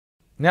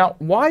Now,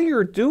 why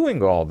you're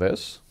doing all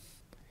this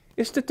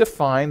is to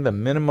define the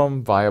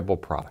minimum viable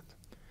product,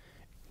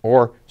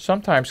 or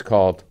sometimes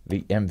called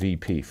the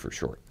MVP for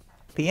short.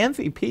 The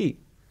MVP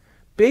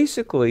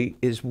basically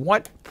is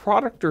what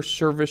product or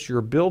service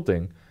you're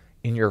building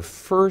in your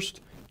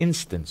first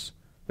instance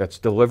that's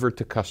delivered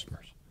to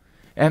customers.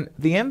 And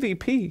the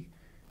MVP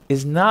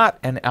is not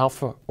an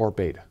alpha or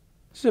beta.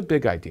 This is a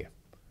big idea.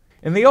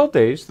 In the old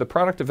days, the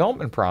product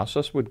development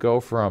process would go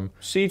from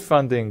seed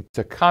funding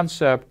to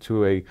concept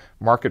to a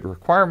market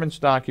requirements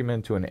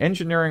document to an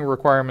engineering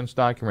requirements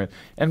document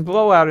and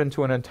blow out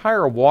into an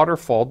entire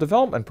waterfall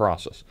development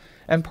process.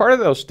 And part of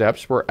those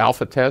steps were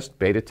alpha test,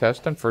 beta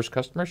test, and first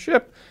customer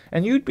ship.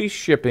 And you'd be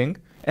shipping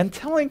and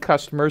telling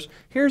customers,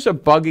 here's a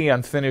buggy,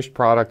 unfinished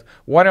product.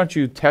 Why don't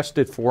you test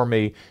it for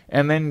me?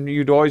 And then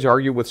you'd always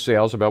argue with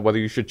sales about whether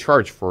you should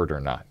charge for it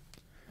or not.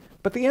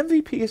 But the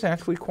MVP is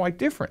actually quite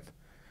different.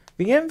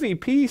 The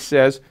MVP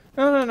says,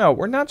 no,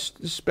 we're not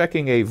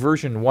speccing a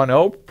version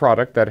 1.0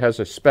 product that has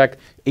a spec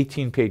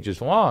 18 pages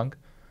long.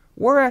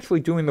 We're actually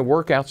doing the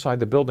work outside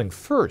the building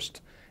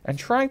first and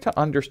trying to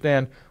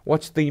understand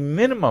what's the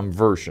minimum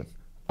version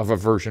of a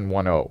version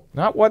 1.0.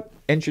 Not what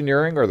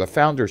engineering or the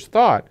founders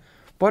thought,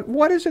 but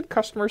what is it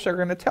customers are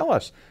going to tell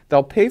us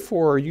they'll pay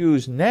for or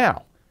use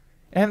now.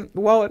 And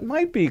while it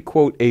might be,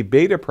 quote, a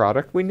beta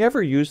product, we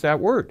never use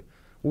that word.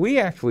 We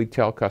actually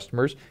tell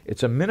customers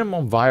it's a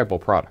minimum viable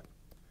product.